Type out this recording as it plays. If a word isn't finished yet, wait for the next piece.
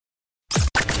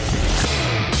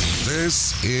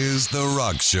This is The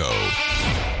Rock Show.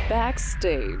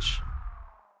 Backstage.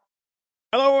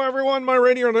 Hello, everyone. My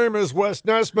radio name is Wes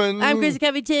Nessman. I'm Chris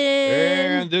Covington.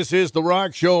 And this is The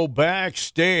Rock Show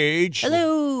Backstage.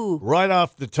 Hello. Right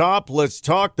off the top, let's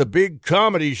talk the big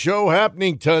comedy show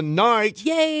happening tonight.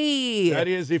 Yay. That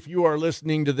is, if you are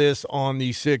listening to this on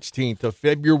the 16th of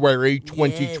February,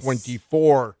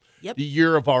 2024. Yep. The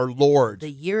year of our Lord. The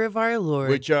year of our Lord.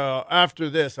 Which, after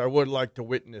this, I would like to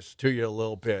witness to you a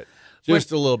little bit.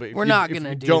 Just a little bit. We're not going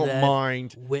to do don't that.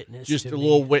 mind. Witness just to a me.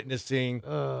 little witnessing.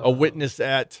 A witness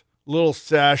at little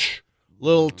sesh,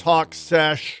 little talk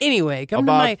sesh. Anyway, come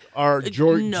about to my our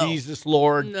no. Jesus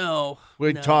Lord. No.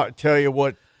 We'd no. tell you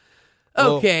what.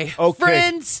 Okay.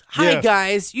 Friends, hi Yes.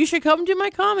 guys. You should come to my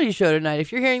comedy show tonight.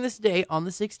 If you're hearing this today on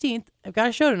the 16th, I've got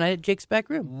a show tonight at Jake's Back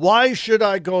Room. Why should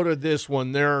I go to this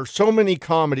one? There are so many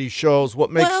comedy shows. What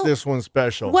makes this one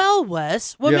special? Well,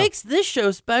 Wes, what Yeah. makes this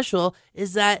show special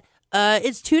is that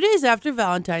it's 2 days after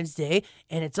Valentine's Day,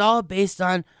 and it's all based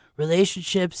on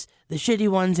relationships, the shitty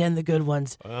ones and the good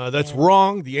ones. That's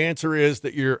wrong. The answer is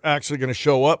that you're actually going to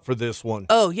show up for this one.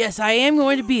 Oh, yes, I am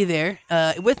going to be there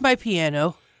with my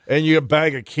piano. And you a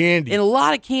bag of candy. And a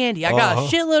lot of candy. I got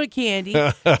a shitload of candy.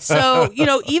 So,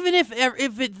 even if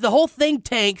the whole thing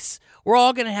tanks, we're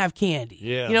all going to have candy.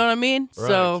 Yeah. You know what I mean? Right.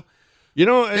 So,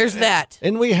 there's that.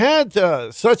 And we had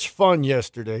such fun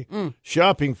yesterday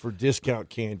shopping for discount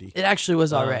candy. It actually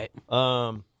was all right.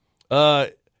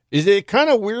 Is it kind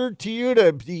of weird to you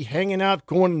to be hanging out,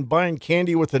 going and buying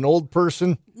candy with an old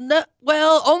person? No,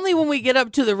 well, only when we get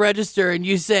up to the register and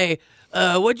you say,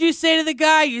 what'd you say to the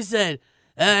guy? You said,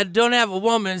 I don't have a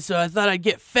woman, so I thought I'd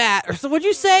get fat. Or so what'd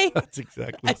you say? That's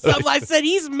exactly what I said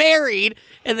he's married,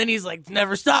 and then he's like,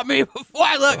 never stopped me before.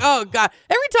 I look, oh God!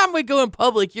 Every time we go in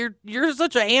public, you're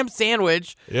such a ham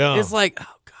sandwich. Yeah. It's like,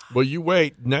 oh God. Well, you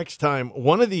wait. Next time,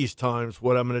 one of these times,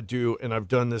 what I'm going to do, and I've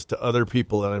done this to other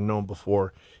people that I've known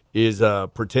before, is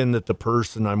pretend that the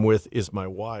person I'm with is my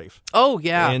wife. Oh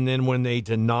yeah. And then when they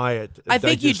deny it, I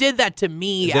think you did that to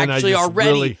me then I actually just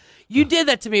already. really- You did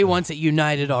that to me once at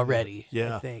United already.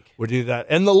 Yeah, I think. we'll do that.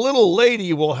 And the little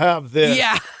lady will have this.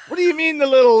 Yeah. What do you mean, the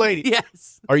little lady?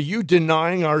 Yes. Are you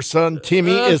denying our son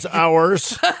Timmy is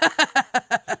ours?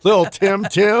 Little Tim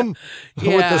with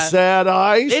the sad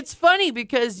eyes. It's funny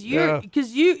because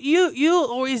you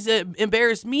always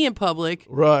embarrass me in public,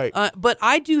 right. but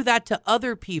I do that to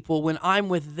other people when I'm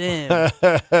with them.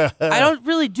 I don't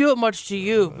really do it much to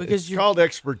you because it's called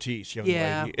expertise, young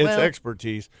lady. It's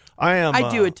expertise. I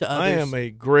do it to others. I am a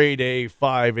grade A,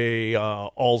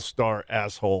 5A all-star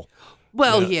asshole.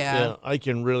 Well, yeah. I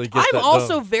can really get that I'm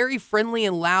also done. very friendly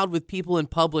and loud with people in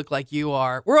public like you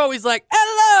are. We're always like,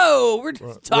 hello! We're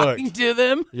just talking to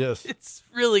them. Yes. It's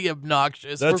really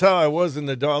obnoxious. That's how I was in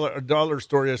the dollar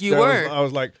store yesterday. You were. I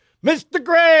was like, Mr.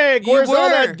 Greg, where's all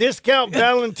were. that discount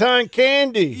Valentine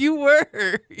candy? You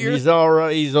were. He's all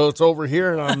right. It's over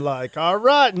here. And I'm like, all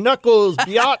right, Knuckles,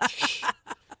 biatch.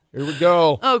 Here we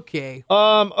go. Okay.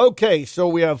 Okay, so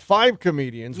we have 5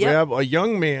 comedians. Yep. We have a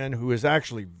young man who is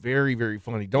actually very, very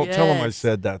funny. Don't tell him I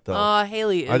said that, though.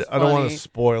 Haley is I don't want to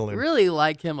spoil him. Really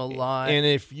like him a lot. And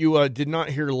if you did not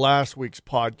hear last week's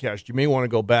podcast, you may want to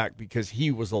go back because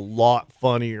he was a lot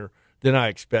funnier than I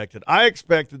expected. I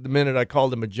expected the minute I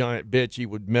called him a giant bitch, he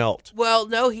would melt. Well,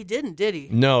 no, he didn't, did he?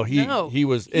 No, he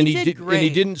was, and He did great. and he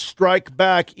didn't strike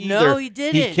back either. No, he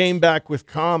didn't. He came back with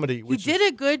comedy. He Which did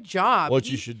a good job. what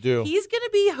you should do. He's going to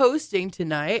be hosting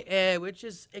tonight, which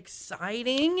is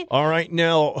exciting. All right,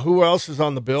 now who else is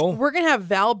on the bill? We're going to have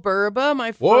Val Burba,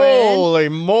 my friend. Holy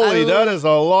moly, that is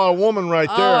a lot of woman right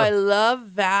there. Oh, I love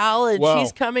Val, and Wow.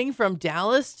 she's coming from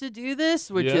Dallas to do this,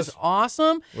 which Yes. is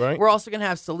awesome. Right. We're also going to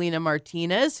have Selena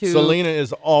Martinez, who Selena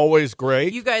is always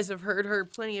great. you guys have heard her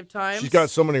plenty of times. She's got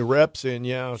so many reps in,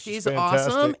 yeah. She's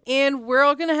fantastic. awesome. And we're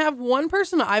all going to have one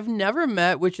person I've never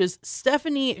met, which is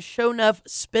Stephanie Shonuff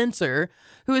Spencer,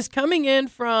 who is coming in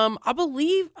from, I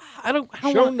believe, I don't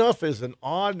know. Shonuff is an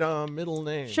odd middle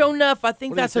name. Shonuff, I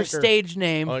think What do you that's her think her- stage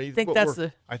name. I think that's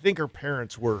I think her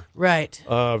parents were right.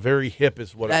 very hip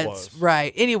is what it was. That's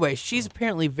right. Anyway, she's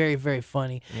apparently very, very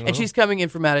funny. Uh-huh. And she's coming in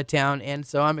from out of town, and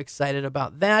so I'm excited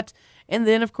about that. And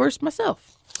then, of course,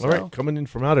 myself. All right, coming in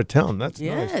from out of town. That's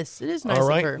nice. Yes, it is nice All of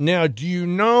right. her. Now, do you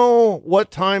know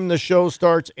what time the show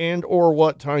starts and or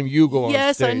what time you go on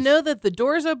Yes, stage? I know that the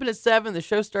doors open at 7, the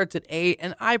show starts at 8,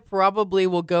 and I probably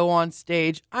will go on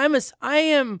stage. I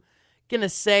am going to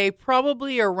say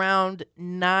probably around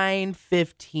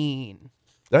 9:15.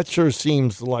 That sure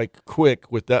seems like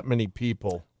quick with that many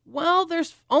people. Well,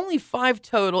 there's only 5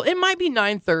 total. It might be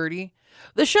 9:30.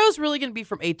 The show's really going to be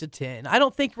from 8 to 10. I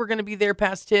don't think we're going to be there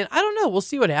past 10. I don't know. We'll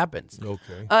see what happens.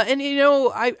 Okay. And, you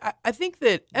know, I think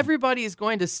that everybody is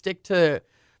going to stick to,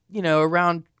 you know,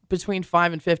 around between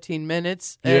 5 and 15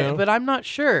 minutes. Yeah. But I'm not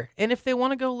sure. And if they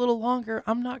want to go a little longer,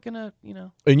 I'm not going to, you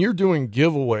know. And you're doing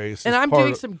giveaways. And I'm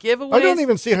doing some giveaways. I don't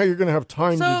even see how you're going to have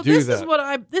time to do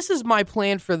that. This is my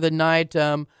plan for the night.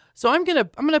 So I'm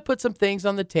gonna put some things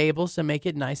on the table to make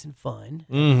it nice and fun,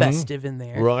 and festive in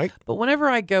there. Right. But whenever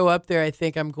I go up there, I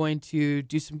think I'm going to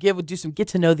do some get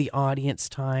to know the audience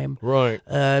time. Right.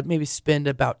 Maybe spend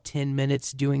about 10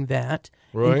 minutes doing that.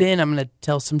 Right. And then I'm gonna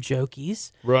tell some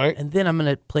jokies. Right. And then I'm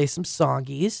gonna play some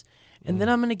songies. And then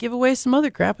I'm gonna give away some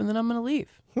other crap, and then I'm gonna leave.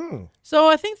 So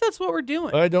I think that's what we're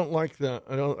doing. I don't like that.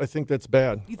 I think that's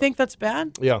bad. You think that's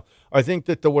bad? Yeah. I think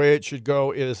that the way it should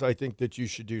go is I think that you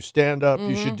should do stand up,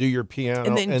 you should do your piano,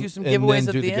 And then do some giveaways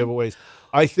at the end? giveaways.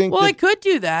 I think Well, I could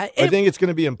do that. I think it's going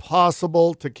to be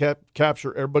impossible to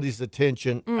capture everybody's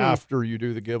attention after you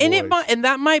do the giveaways. And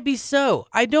that might be so.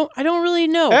 I don't really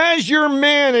know. As your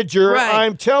manager, Right.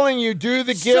 I'm telling you, do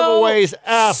the giveaways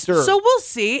after. So we'll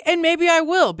see, and maybe I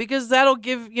will, because that'll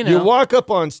give, you know. You walk up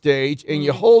on stage and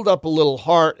you hold up a little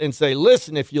heart and say,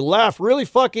 listen, if you laugh really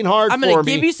fucking hard I'm for going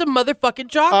me, to give you some motherfucking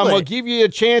chocolate. I'm going to give you a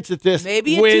chance at this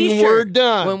Maybe a when t-shirt. we're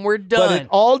done. When we're But done. it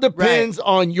all depends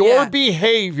on your Yeah.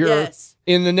 behavior Yes.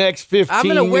 in the next 15 I'm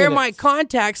going to wear my minutes.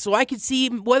 contacts so I can see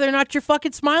whether or not you're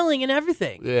fucking smiling and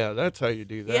everything. Yeah, that's how you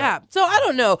do that. Yeah. So I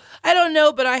don't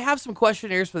know, but I have some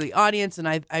questionnaires for the audience, and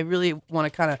I really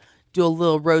want to kind of do a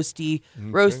little roasty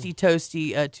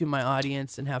toasty to my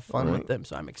audience and have fun with them.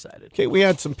 So I'm excited. Okay, we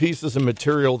had some pieces of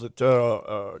material that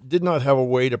did not have a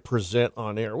way to present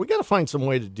on air. We got to find some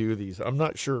way to do these. I'm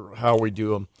not sure how we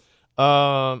do them.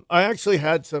 I actually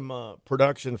had some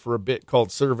production for a bit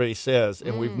called Survey Says,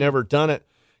 and we've never done it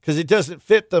because it doesn't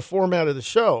fit the format of the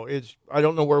show. I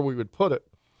don't know where we would put it.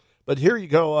 But here you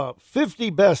go,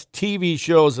 50 best TV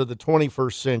shows of the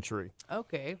 21st century.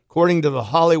 Okay. According to the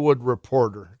Hollywood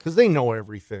Reporter, because they know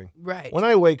everything. Right. When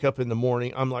I wake up in the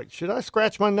morning, I'm like, should I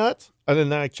scratch my nuts? And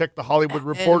then I check the Hollywood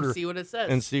Reporter. And see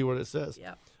what it says.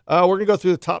 Yeah. We're going to go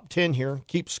through the top 10 here.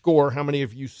 Keep score. How many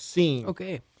have you seen?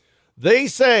 Okay. They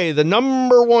say the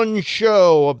number one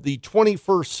show of the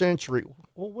 21st century.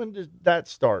 Well, when did that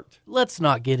start? Let's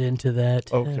not get into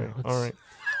that. Okay. All right.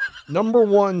 Number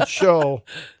one show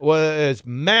was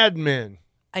Mad Men.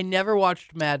 I never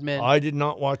watched Mad Men. I did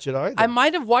not watch it either. I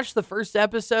might have watched the first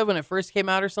episode when it first came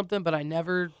out or something, but I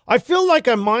never. I feel like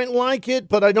I might like it,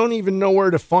 but I don't even know where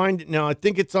to find it now. I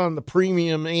think it's on the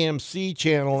premium AMC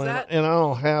channel, and I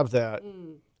don't have that.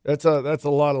 That's a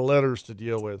lot of letters to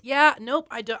deal with. Yeah, nope,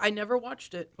 I never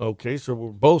watched it. Okay, so we're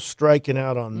both striking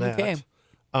out on that. Okay.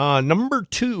 Number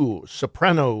 2,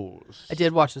 Sopranos. I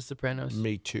did watch The Sopranos.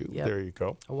 Me too. Yep. There you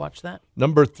go. I watched that.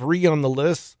 Number 3 on the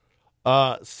list,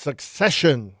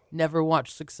 Succession. Never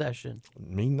watched Succession.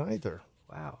 Me neither.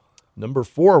 Wow. Number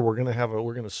 4, we're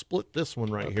gonna split this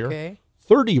one right here. Okay.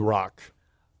 30 Rock.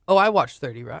 Oh, I watched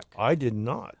 30 Rock. I did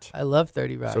not. I love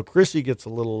 30 Rock. So Chrissy gets a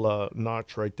little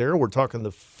notch right there. We're talking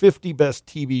the 50 best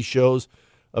TV shows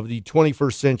of the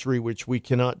 21st century, which we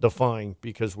cannot define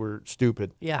because we're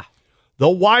stupid. Yeah. The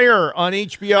Wire on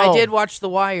HBO. I did watch The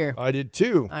Wire. I did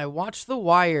too. I watched The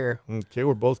Wire. Okay,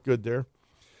 we're both good there.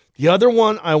 The other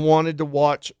one I wanted to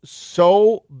watch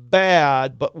so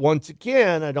bad, but once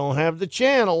again, I don't have the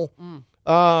channel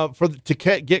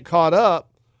to get caught up.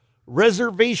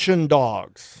 Reservation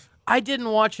Dogs. I didn't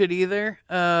watch it either.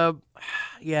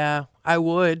 Yeah, I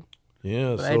would.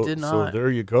 Yeah, but I did not. So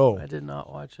there you go. I did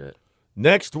not watch it.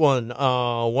 Next one,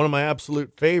 one of my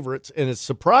absolute favorites, and it's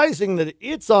surprising that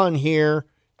it's on here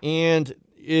and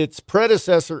its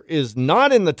predecessor is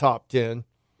not in the top 10,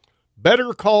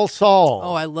 Better Call Saul.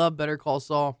 Oh, I love Better Call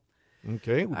Saul.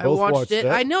 Okay, we I both watched it.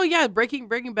 that. I know, yeah, Breaking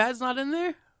Bad's not in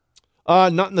there?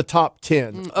 Not in the top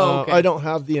 10. Okay. I don't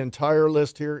have the entire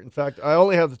list here. In fact, I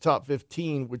only have the top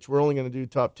 15, which we're only going to do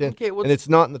top 10, Okay, and it's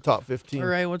not in the top 15. All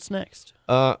right, what's next?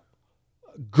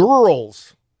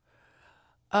 Girls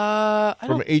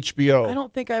From HBO. I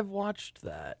don't think I've watched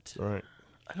that. Right.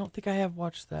 I don't think I have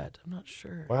watched that. I'm not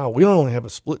sure. Wow, we only have a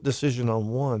split decision on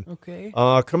one. Okay.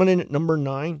 Coming in at number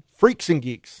 9, Freaks and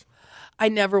Geeks. I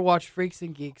never watched Freaks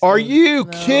and Geeks. Are you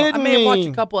kidding I may have watched me?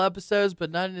 a couple episodes,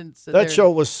 but I didn't sit That there.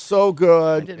 show was so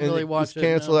good. I didn't and really it watch was it,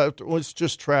 canceled no. after. It was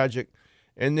just tragic.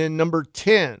 And then number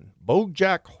 10,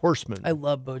 BoJack Horseman. I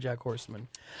love BoJack Horseman.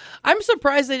 I'm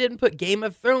surprised they didn't put Game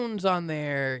of Thrones on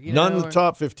there. None in the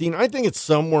top 15. I think it's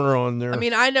somewhere on there. I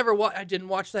mean, I didn't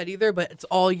watch that either, but it's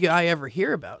all I ever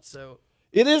hear about. So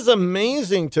it is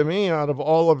amazing to me out of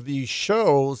all of these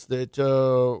shows that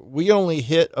we only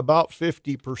hit about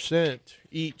 50%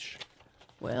 each.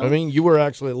 Well, I mean, you were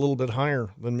actually a little bit higher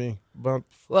than me. About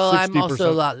 60%. I'm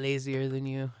also a lot lazier than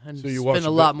you. And So you watch spend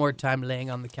a lot more time laying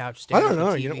on the couch I staring don't at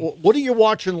know. the You TV. know, what are you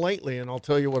watching lately? And I'll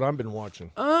tell you what I've been watching.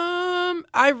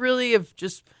 I really have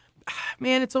just,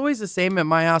 man, it's always the same at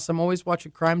my house. I'm always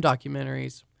watching crime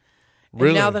documentaries. And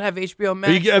Really? now that I have HBO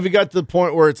Max. Have you got to the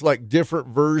point where it's like different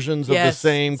versions of the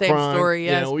same crime? Story,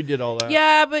 yes. Yeah, we did all that.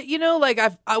 Yeah, but you know, like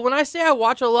when I say I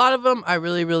watch a lot of them, I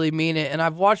really, really mean it. And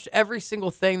I've watched every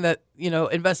single thing that,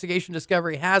 Investigation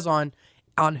Discovery has on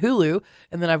Hulu,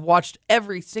 and then I've watched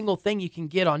every single thing you can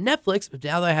get on Netflix. But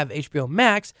now that I have HBO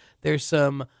Max, there's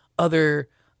some other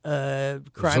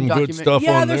crime good stuff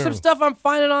Yeah, on there's there. some stuff I'm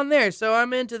finding on there, so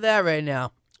I'm into that right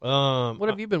now. What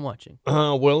have you been watching?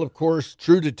 Well, of course,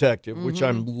 True Detective, which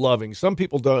I'm loving. Some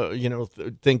people do,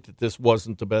 think that this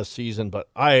wasn't the best season, but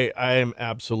I am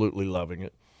absolutely loving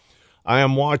it. I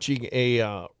am watching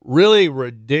a really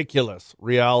ridiculous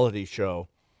reality show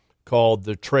called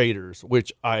The Traitors,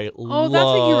 which I love. Oh, that's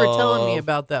what you were telling me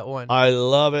about that one. I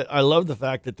love it. I love the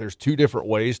fact that there's two different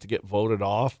ways to get voted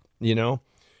off,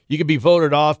 You can be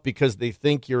voted off because they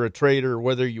think you're a traitor,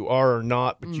 whether you are or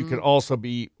not, but you can also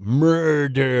be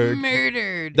murdered.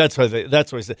 That's why I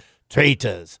say,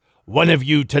 traitors, one of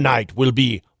you tonight will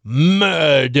be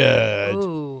murdered.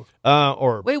 Ooh.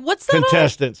 Or wait, what's that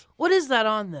contestants. on? What is that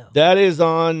on, though? That is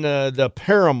on the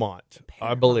Paramount,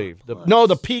 I believe.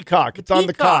 The Peacock. It's on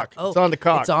the cock. Oh, it's on the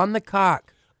cock. It's on the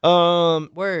cock.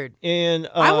 Word. And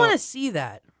I want to see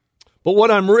that. But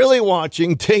what I'm really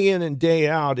watching day in and day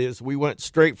out is we went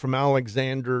straight from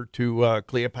Alexander to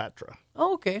Cleopatra.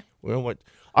 Oh, okay.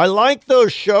 I like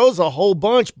those shows a whole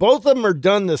bunch. Both of them are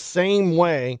done the same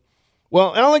way.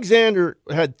 Well, Alexander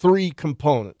had three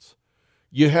components.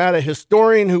 You had a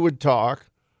historian who would talk.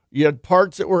 You had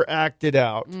parts that were acted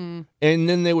out. And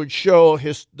then they would show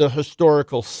the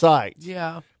historical sites.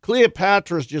 Yeah.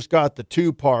 Cleopatra's just got the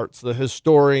two parts, the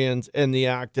historians and the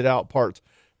acted out parts.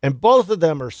 And both of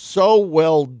them are so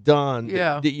well done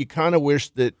that you kind of wish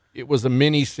that it was a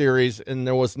mini series and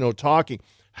there was no talking.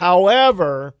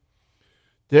 However,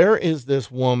 there is this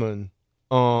woman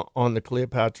on the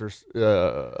Cleopatra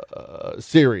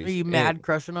series. Are you mad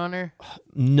crushing on her?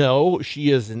 No,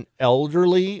 she is an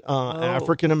elderly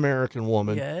African-American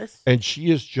woman. Yes. And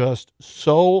she is just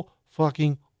so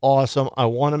fucking awesome. I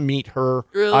want to meet her.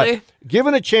 Really?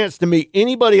 Given a chance to meet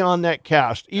anybody on that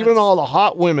cast, even all the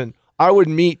hot women, I would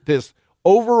meet this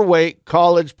overweight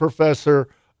college professor,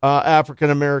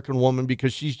 African-American woman,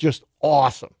 because she's just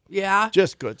awesome. Yeah.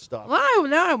 Just good stuff. Well,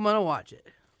 now I want to watch it.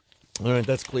 All right,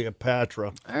 that's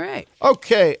Cleopatra. All right.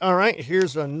 Okay, all right,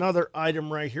 here's another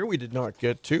item right here we did not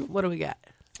get to. What do we got?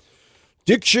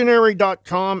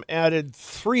 Dictionary.com added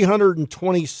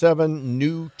 327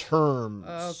 new terms.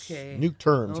 Okay. New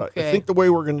terms. Okay. I think the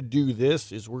way we're going to do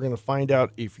this is we're going to find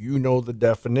out if you know the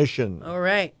definition. All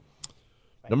right.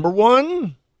 Number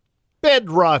one, bed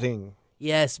rotting.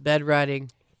 Yes, bed rotting.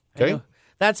 Okay.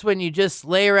 That's when you just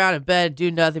lay around in bed,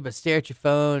 do nothing but stare at your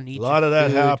phone. Eat A lot your of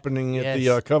that food. happening at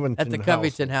the Covington At the house.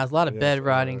 Covington house. A lot of bed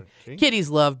rotting. okay. Kitties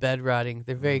love bed rotting.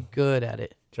 They're very good at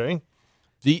it. Okay.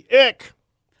 The ick.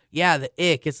 Yeah, the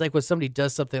ick. It's like when somebody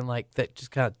does something like that just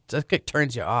kind of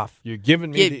turns you off. You're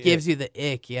giving me the gives ick. you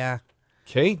the ick, yeah.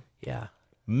 Okay. Yeah.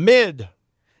 Mid.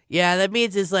 Yeah, that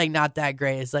means it's like not that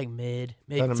great. It's like mid.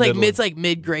 Kinda It's like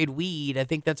mid-grade weed. I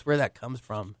think that's where that comes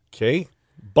from. Okay.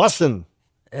 Bussin'.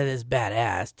 That is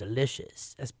badass,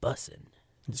 delicious. That's bussin'.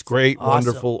 It's great, awesome.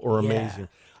 Wonderful, or Yeah. amazing.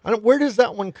 Where does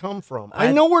that one come from?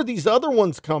 I know where these other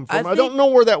ones come from. I don't think- know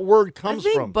where that word comes I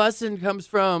think from. bussin' comes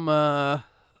from, I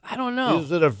don't know.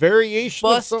 Is it a variation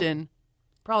of something? Bustin'.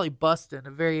 Probably bustin'.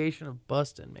 A variation of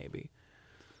bustin', maybe.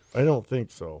 I don't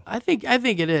think so. I think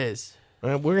it is.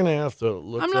 We're going to have to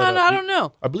look I'm that not. up. I don't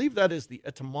know. I believe that is the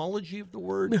etymology of the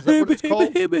word. Is that what it's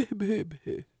called?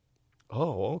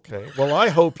 Oh, okay. Well, I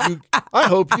hope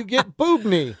you get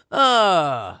boobney.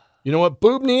 You know what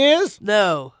boobney is?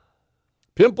 No.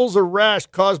 Pimples or rash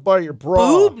caused by your bra.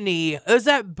 Boobney. Is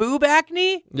that boob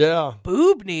acne? Yeah.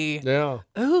 Boobney. Yeah.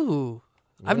 Ooh.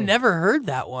 I've never heard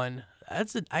that one.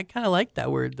 I kind of like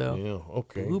that word though. Yeah,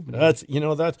 okay.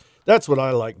 Boobney. That's what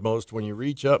I like most, when you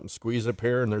reach up and squeeze a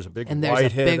pair and there's a big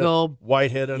white head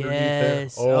underneath there.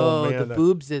 Yes. Oh, man, the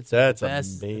boob zits. that's are the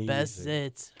best. amazing. The best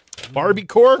zits.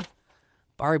 Barbiecore?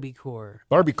 Barbiecore.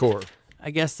 Barbiecore.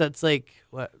 I guess that's like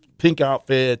what? Pink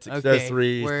outfits, Okay,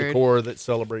 accessories, word. decor that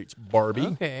celebrates Barbie.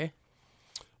 Okay.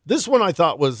 This one I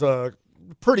thought was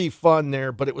pretty fun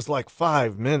there, but it was like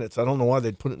 5 minutes. I don't know why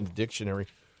they'd put it in the dictionary.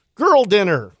 Girl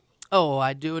dinner. Oh,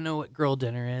 I do know what girl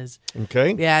dinner is.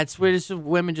 Okay. Yeah, it's where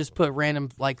women just put random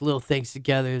like little things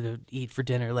together to eat for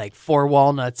dinner, like 4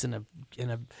 walnuts and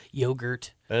a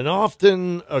yogurt. An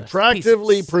often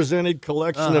attractively presented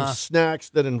collection of snacks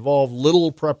that involve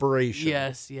little preparation.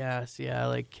 Yes, yeah,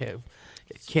 like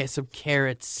some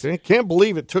carrots. I can't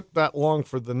believe it took that long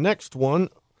for the next one.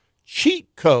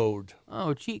 Cheat code.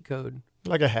 Oh, cheat code.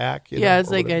 Like a hack. Yeah,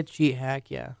 it's like a cheat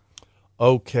hack, yeah.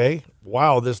 Okay.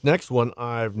 Wow, this next one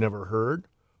I've never heard.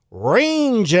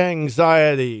 Range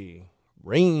anxiety.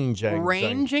 Range anxiety.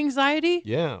 Range anxiety?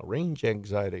 Yeah, range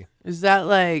anxiety. Is that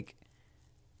like,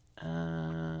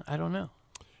 I don't know.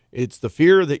 It's the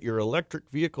fear that your electric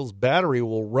vehicle's battery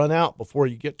will run out before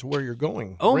you get to where you're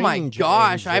going. Oh my Range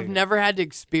gosh, anxiety. I've never had to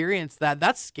experience that.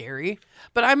 That's scary.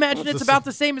 But I imagine it's about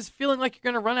the same as feeling like you're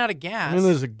going to run out of gas. I mean,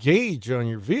 there's a gauge on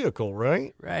your vehicle,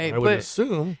 right? Right. I would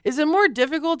assume. Is it more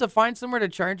difficult to find somewhere to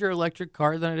charge your electric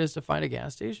car than it is to find a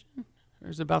gas station? Or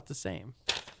is it about the same?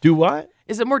 Do what?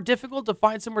 Is it more difficult to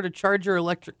find somewhere to charge your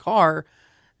electric car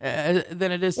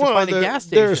than it is to find a gas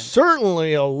station? There's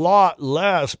certainly a lot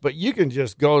less, but you can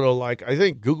just go to, like, I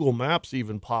think Google Maps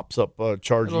even pops up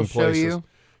charging It'll show places.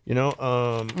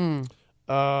 you.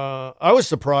 I was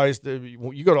surprised that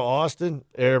you go to Austin,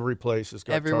 every place has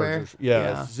got Everywhere? chargers.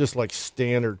 Yeah, it's just like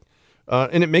standard.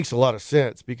 And it makes a lot of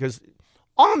sense because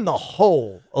on the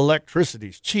whole,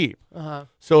 electricity's cheap. Uh-huh.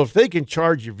 So if they can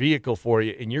charge your vehicle for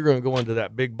you and you're going to go into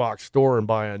that big box store and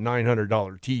buy a $900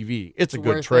 TV, it's a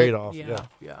good trade-off.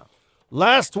 Yeah.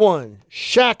 Last one,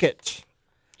 shacket.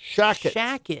 Shacket.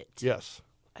 Shacket. Yes.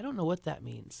 I don't know what that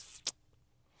means.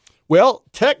 Well,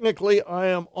 technically, I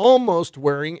am almost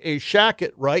wearing a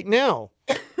shacket right now.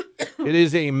 It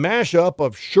is a mashup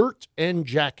of shirt and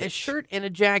jacket. A shirt and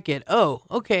a jacket. Oh,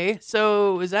 okay.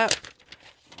 So is that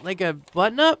like a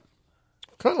button-up?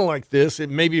 Kind of like this.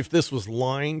 Maybe if this was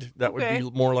lined, that would be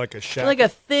more like a shacket. Like a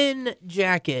thin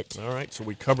jacket. All right, so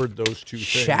we covered those two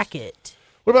things. Shacket.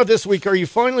 What about this week? Are you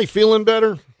finally feeling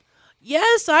better?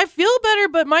 Yes, I feel better,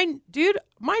 but my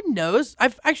nose,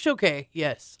 okay,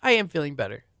 yes, I am feeling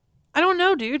better. I don't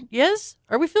know, dude. Yes?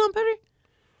 Are we feeling better?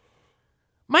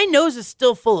 My nose is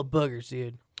still full of boogers,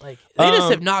 dude. Like, they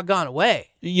just have not gone away.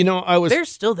 You know, they're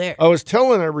still there. I was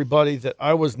telling everybody that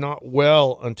I was not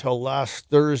well until last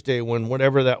Thursday when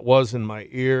whatever that was in my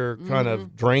ear kind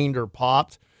of drained or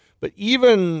popped. But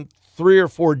even 3 or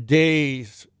 4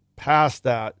 days past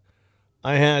that,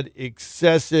 I had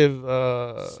excessive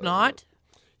snot?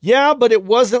 Yeah, but it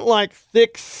wasn't like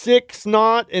thick, sick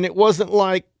snot, and it wasn't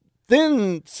like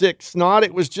thin, sick snot.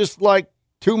 It was just like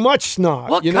too much snot.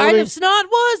 What kind of snot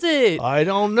was it? I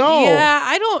don't know. Yeah,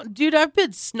 I've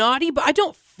been snotty, but I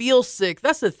don't feel sick.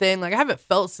 That's the thing. Like, I haven't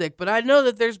felt sick, but I know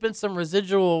that there's been some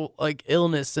residual like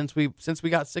illness since we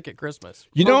got sick at Christmas.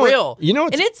 Real.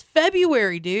 And it's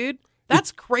February, dude.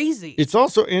 That's crazy. It's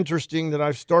also interesting that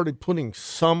I've started putting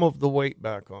some of the weight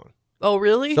back on. Oh,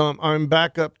 really? So I'm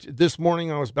back up. This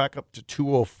morning I was back up to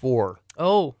 204.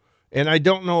 Oh. And I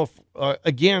don't know if, I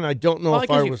don't know if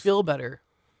I was. You feel better.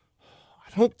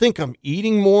 I don't think I'm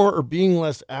eating more or being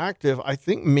less active. I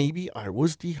think maybe I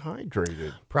was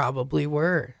dehydrated. Probably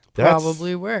were.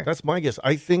 That's my guess.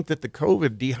 I think that the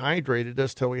COVID dehydrated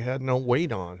us till we had no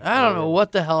weight on. I don't know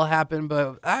what the hell happened,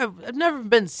 but I've never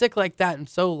been sick like that in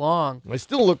so long. I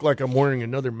still look like I'm wearing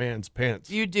another man's pants.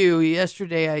 You do.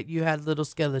 Yesterday, you had little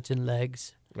skeleton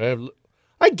legs.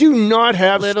 I do not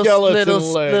have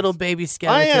skeleton legs. Little baby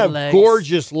skeleton legs. I have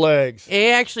gorgeous legs. He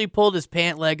actually pulled his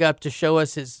pant leg up to show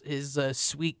us his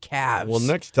sweet calves. Well,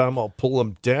 next time I'll pull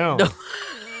them down. No.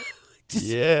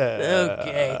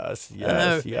 Yes.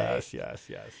 Yes.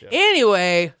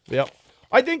 Anyway. Yep.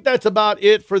 I think that's about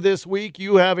it for this week.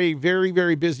 You have a very,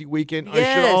 very busy weekend. Yes.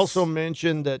 I should also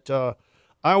mention that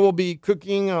I will be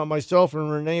cooking, myself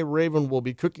and Renee Raven will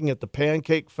be cooking at the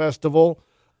Pancake Festival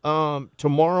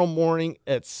tomorrow morning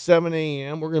at 7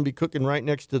 a.m. We're going to be cooking right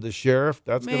next to the sheriff.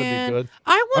 That's going to be good.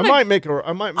 I might make a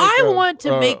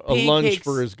lunch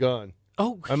for his gun.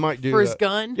 Oh, I might do for that. His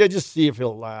gun? Yeah, just see if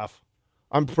he'll laugh.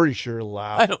 I'm pretty sure he'll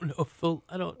laugh. I don't know if he'll.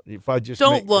 If I just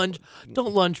don't lunge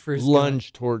for his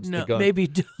lunge gun. towards the gun. Maybe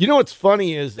don't. You know what's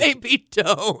funny is maybe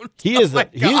don't. He is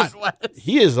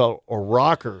he is a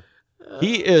rocker.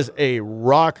 He is a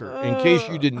rocker. In case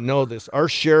you didn't know this, our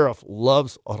sheriff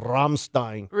loves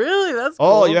Rammstein. Really? That's cool.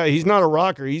 Oh yeah, he's not a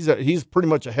rocker. He's pretty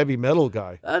much a heavy metal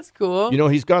guy. That's cool. You know,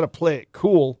 he's got to play it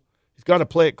cool. He's got to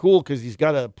play it cool because he's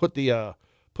got to put the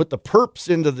perps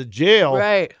into the jail.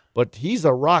 Right. But he's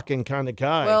a rocking kind of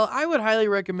guy. Well, I would highly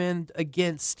recommend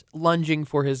against lunging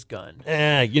for his gun.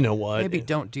 You know what? Maybe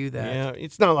don't do that. Yeah,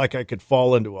 it's not like I could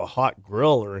fall into a hot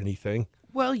grill or anything.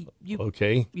 Well, you...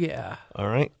 Okay. Yeah. All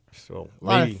right. So A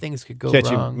lot of things could go catch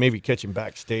wrong. him, maybe catch him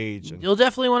backstage. And, You'll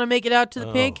definitely want to make it out to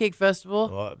the Pancake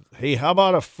Festival. hey, how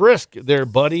about a frisk there,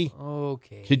 buddy?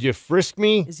 Okay. Could you frisk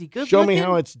me? Is he good Show looking? me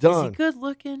how it's done. Is he good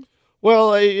looking?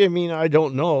 Well, I mean, I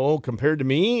don't know. Compared to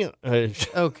me,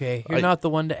 Okay, you're not the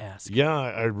one to ask. yeah,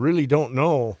 I really don't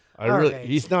know. right.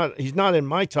 He's not in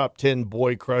my top 10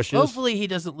 boy crushes. Hopefully he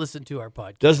doesn't listen to our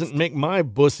podcast. Doesn't make my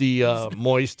bussy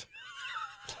moist.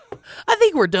 I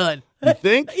think we're done. You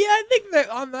think? Yeah, I think that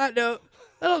on that note,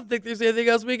 I don't think there's anything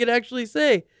else we can actually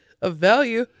say of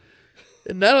value.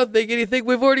 And I don't think anything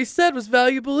we've already said was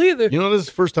valuable either. You know, this is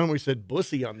the first time we said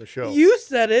bussy on the show. You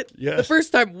said it. Yes. The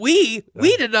first time we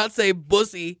did not say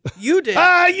bussy. You did.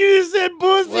 You said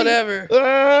bussy. Whatever.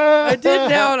 I did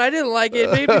now, and I didn't like it.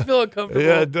 It made me feel uncomfortable.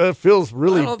 Yeah, that feels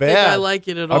really I don't bad. think I like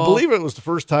it at all. I believe it was the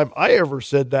first time I ever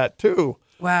said that too.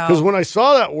 Wow. Because when I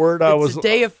saw that word, I It's a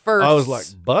day of firsts. I was like,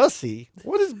 bussy?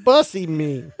 What does bussy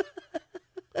mean?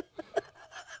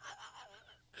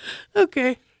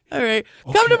 Okay. All right.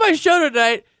 Come to my show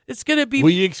tonight. It's going to be... Will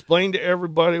you explain to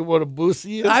everybody what a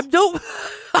bussy is? I don't...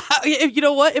 You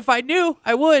know what? If I knew,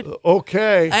 I would.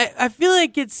 Okay. I feel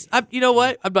like it's... you know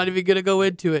what? I'm not even going to go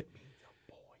into it.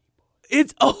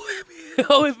 It's...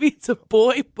 it means a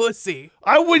boy pussy.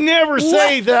 I would never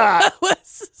say that.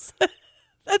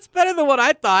 That's better than what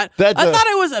I thought. I thought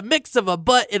it was a mix of a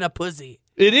butt and a pussy.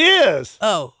 It is.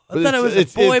 Oh, I thought it was a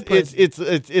boy pussy. It's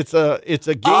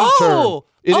a gay term.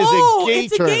 It is a gay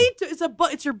term.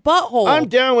 It's your butthole. I'm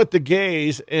down with the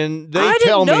gays, and they I didn't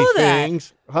tell me know that.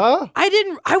 things. Huh?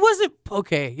 I wasn't.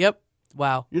 Okay. Yep.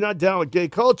 Wow. You're not down with gay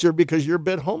culture because you're a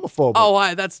bit homophobic.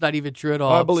 Oh, that's not even true at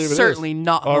all. I believe it is. Certainly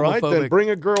not All homophobic. right, then bring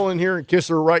a girl in here and kiss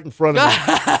her right in front of me.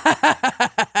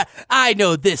 I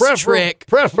know this trick.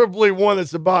 Preferably one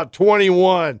that's about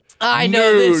 21. I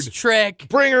know this trick.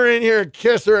 Bring her in here and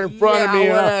kiss her in front of me.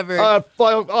 Whatever.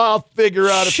 I'll figure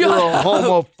out if you're a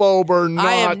homophobe or not.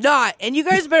 I am not. And you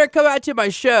guys better come out to my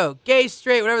show. Gay,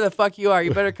 straight, whatever the fuck you are.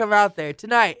 You better come out there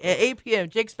tonight at 8 p.m.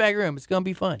 Jake's Bag Room. It's going to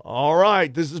be fun. All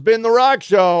right. This has been The Rock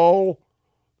Show.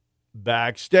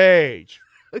 Backstage.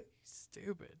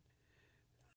 Stupid.